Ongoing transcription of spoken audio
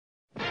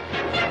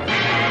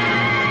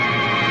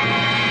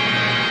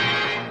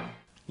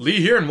Lee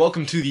here, and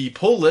welcome to the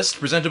poll list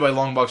presented by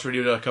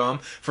longboxradio.com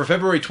for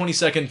February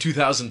 22nd,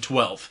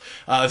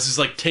 2012. This is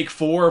like take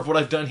 4 of what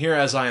I've done here,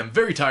 as I am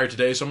very tired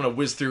today, so I'm going to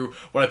whiz through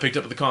what I picked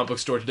up at the comic book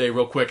store today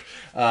real quick,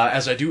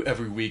 as I do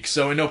every week.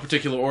 So in no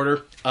particular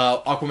order,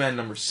 Aquaman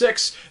number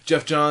 6,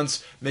 Jeff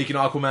Johns making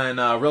Aquaman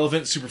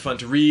relevant, super fun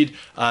to read,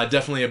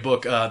 definitely a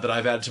book that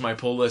I've added to my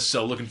poll list,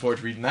 so looking forward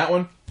to reading that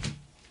one.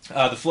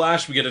 The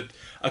Flash, we get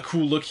a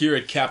cool look here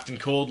at Captain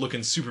Cold,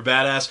 looking super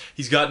badass.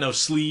 He's got no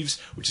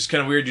sleeves, which is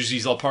kind of weird. Usually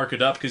he's all parked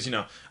up because, you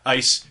know,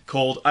 ice,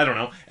 cold, I don't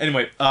know.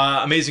 Anyway,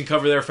 amazing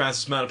cover there.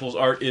 Francis Manipul's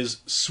art is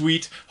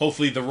sweet.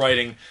 Hopefully the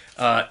writing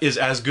is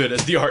as good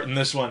as the art in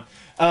this one.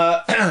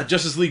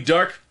 Justice League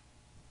Dark.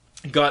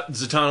 Got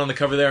Zatanna on the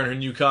cover there in her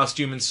new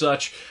costume and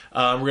such.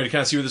 We're going to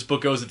kind of see where this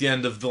book goes at the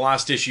end of the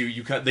last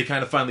issue. They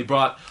kind of finally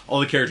brought all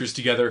the characters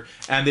together,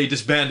 and they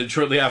disbanded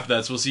shortly after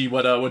that, so we'll see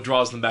what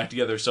draws them back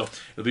together. So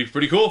it'll be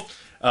pretty cool.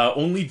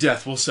 Only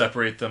death will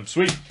separate them.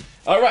 Sweet.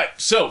 Alright,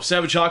 so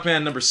Savage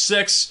Hawkman number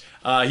 6.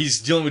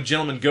 He's dealing with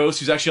Gentleman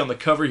Ghost, who's actually on the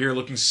cover here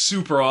looking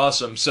super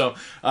awesome. So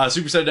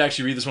super excited to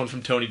actually read this one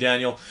from Tony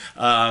Daniel.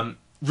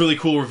 Really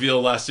cool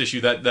reveal last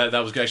issue that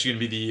was actually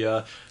going to be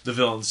the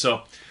villain.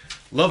 So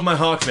love my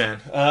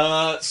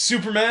Hawkman.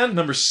 Superman,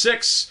 number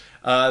 6.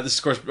 This is,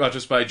 of course, brought to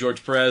us by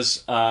George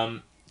Perez.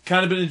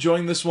 Kind of been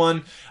enjoying this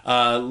one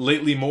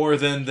lately more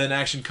than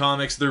Action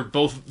Comics. They're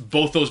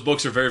both those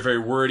books are very, very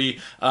wordy.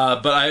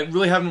 But I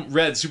really haven't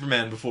read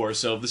Superman before,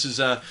 so this has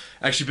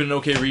actually been an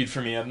okay read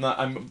for me.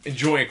 I'm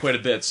enjoying it quite a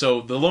bit. So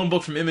the lone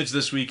book from Image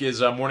this week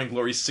is Morning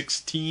Glory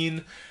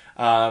 16.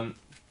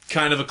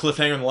 Kind of a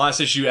cliffhanger in the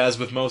last issue, as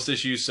with most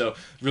issues, so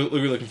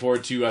really looking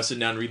forward to sitting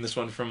down and reading this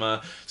one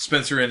from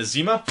Spencer and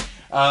Azima.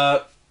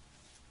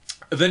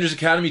 Avengers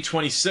Academy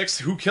 26,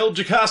 Who Killed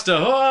Jocasta?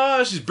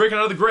 Oh, she's breaking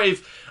out of the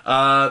grave.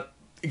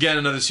 Again,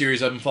 another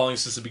series I've been following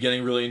since the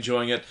beginning, really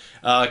enjoying it.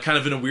 Kind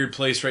of in a weird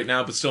place right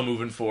now, but still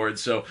moving forward.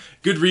 So,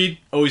 good read.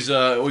 Always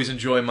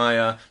enjoy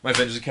my my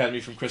Avengers Academy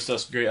from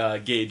Christos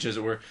Gage, as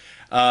it were.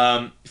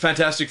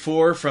 Fantastic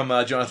Four from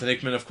Jonathan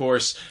Hickman, of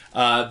course.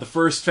 The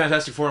first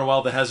Fantastic Four in a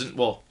while that hasn't,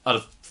 well, out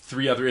of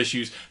 3 other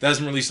issues, that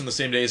hasn't released on the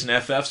same day as an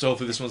FF, so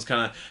hopefully this one's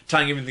kind of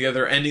tying everything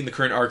together, ending the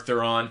current arc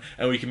they're on,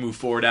 and we can move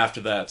forward after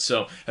that.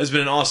 So, has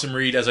been an awesome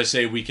read, as I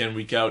say, week in,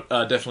 week out.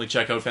 Definitely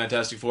check out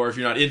Fantastic Four. If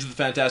you're not into the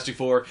Fantastic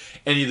Four,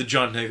 any of the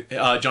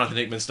Jonathan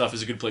Hickman stuff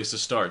is a good place to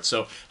start,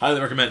 so highly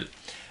recommend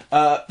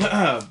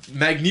it.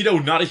 Magneto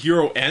Not a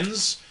Hero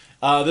ends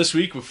this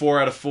week with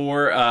 4 out of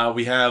 4.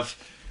 We have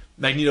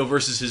Magneto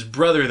versus his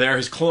brother there,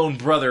 his clone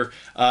brother,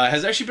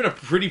 has actually been a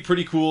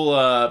pretty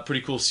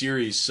cool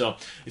series. So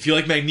if you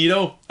like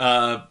Magneto,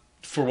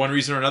 for one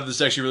reason or another, this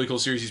is actually a really cool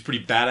series. He's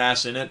pretty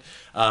badass in it.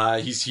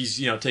 He's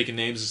you know, taking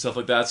names and stuff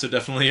like that. So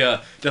definitely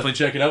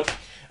check it out.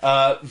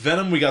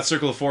 Venom, we got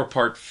Circle of 4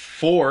 Part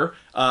 4.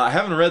 I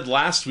haven't read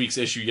last week's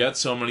issue yet,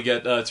 so I'm going to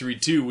get to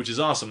read 2, which is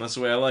awesome. That's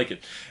the way I like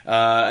it.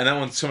 And that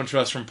one's coming to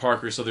us from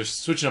Parker, so they're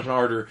switching up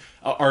an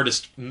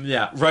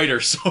writer,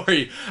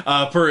 sorry,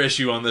 per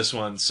issue on this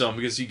one. So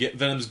because you get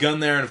Venom's gun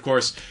there, and of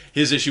course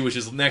his issue, which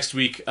is next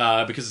week,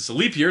 because it's a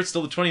leap year, it's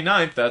still the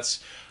 29th,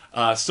 that's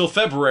still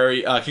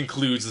February,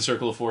 concludes the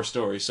Circle of 4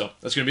 story. So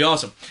that's going to be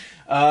awesome.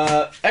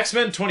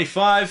 X-Men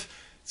 25.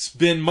 It's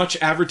been much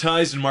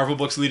advertised in Marvel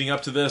books leading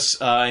up to this.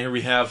 Here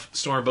we have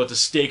Storm about to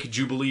stake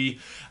Jubilee.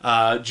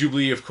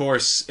 Jubilee, of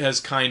course, has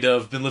kind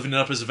of been living it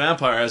up as a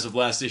vampire as of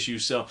last issue,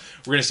 so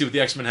we're going to see what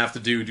the X-Men have to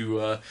do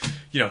to,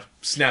 you know,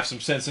 snap some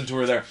sense into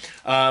her there.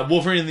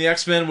 Wolverine and the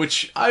X-Men,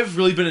 which I've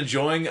really been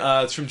enjoying.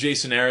 It's from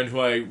Jason Aaron,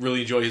 who I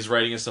really enjoy his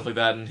writing and stuff like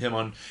that, and him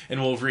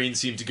and Wolverine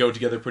seem to go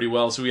together pretty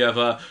well. So we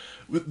have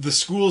the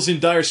school's in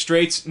dire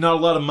straits, not a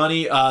lot of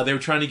money. They were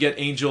trying to get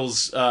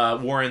Angel's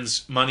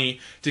Warren's money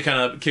to kind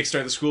of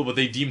kickstart the school, but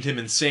they deemed him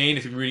insane.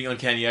 If you've been reading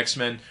Uncanny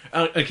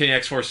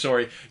X-Force,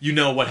 sorry, you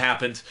know what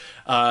happened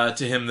to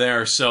him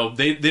there. So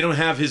they don't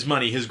have his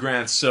money, his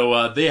grants,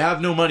 so they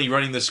have no money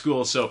running the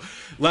school. So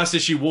last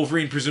issue,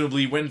 Wolverine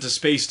presumably went into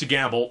space to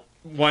gamble.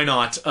 Why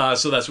not?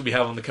 So that's what we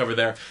have on the cover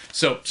there.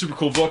 So, super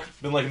cool book.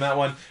 Been liking that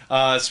one.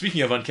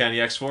 Speaking of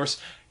Uncanny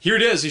X-Force, here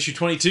it is, issue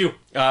 22.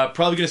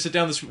 Probably going to sit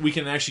down this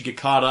weekend and actually get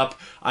caught up.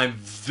 I'm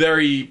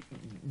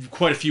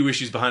quite a few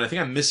issues behind. I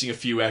think I'm missing a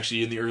few,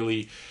 actually, in the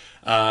early,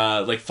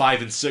 like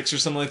 5 and 6 or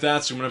something like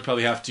that. So I'm going to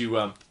probably have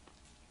to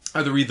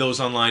either read those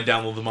online,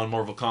 download them on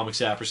Marvel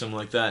Comics app or something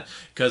like that,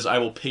 because I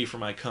will pay for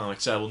my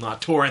comics. I will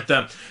not torrent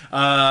them.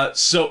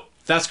 So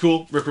that's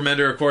cool. Rick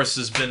Remender, of course,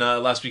 has been,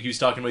 last week he was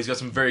talking about, he's got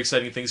some very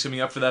exciting things coming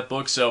up for that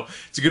book, so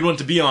it's a good one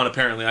to be on,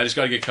 apparently. I just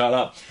got to get caught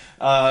up.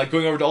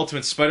 Going over to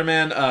Ultimate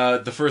Spider-Man,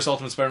 the first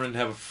Ultimate Spider-Man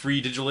didn't have a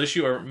free digital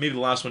issue, or maybe the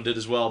last one did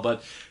as well,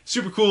 but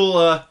super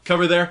cool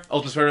cover there.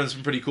 Ultimate Spider-Man's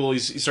been pretty cool.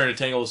 He's starting to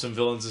tangle with some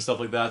villains and stuff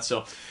like that,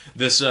 so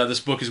this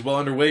book is well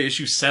underway,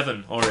 issue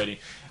 7 already.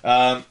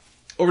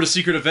 Over to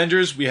Secret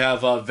Avengers, we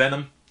have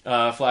Venom,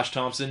 Flash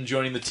Thompson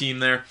joining the team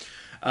there.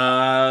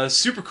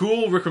 Super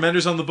cool. Rick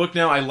Remender's on the book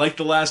now. I like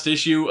the last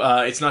issue.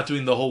 It's not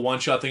doing the whole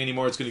one-shot thing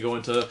anymore. It's going to go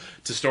into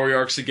story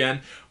arcs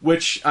again,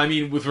 which, I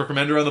mean, with Rick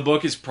Remender on the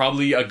book is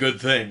probably a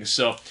good thing.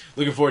 So,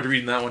 looking forward to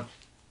reading that one.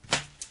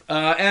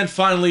 And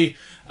finally,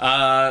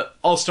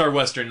 All-Star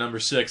Western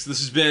 #6. This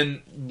has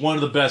been one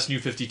of the best New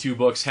 52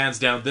 books, hands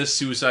down. This,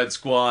 Suicide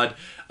Squad,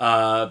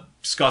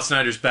 Scott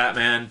Snyder's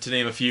Batman, to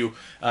name a few,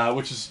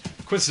 which is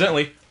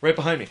coincidentally right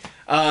behind me,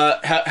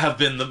 have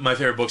been my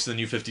favorite books of the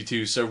New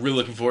 52. So really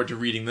looking forward to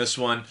reading this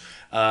one.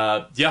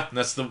 Yeah,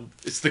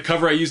 it's the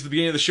cover I used at the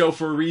beginning of the show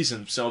for a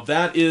reason. So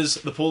that is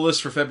the pull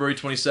list for February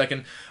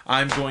 22nd.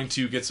 I'm going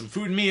to get some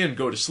food in me and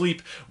go to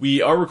sleep.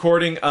 We are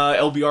recording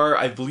LBR.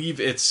 I believe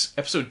it's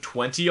episode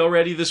 20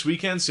 already this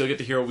weekend, so you'll get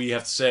to hear what we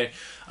have to say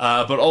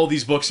about all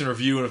these books in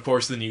review and, of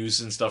course, the news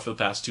and stuff for the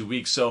past 2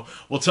 weeks. So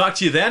we'll talk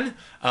to you then.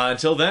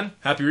 Until then,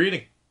 happy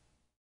reading.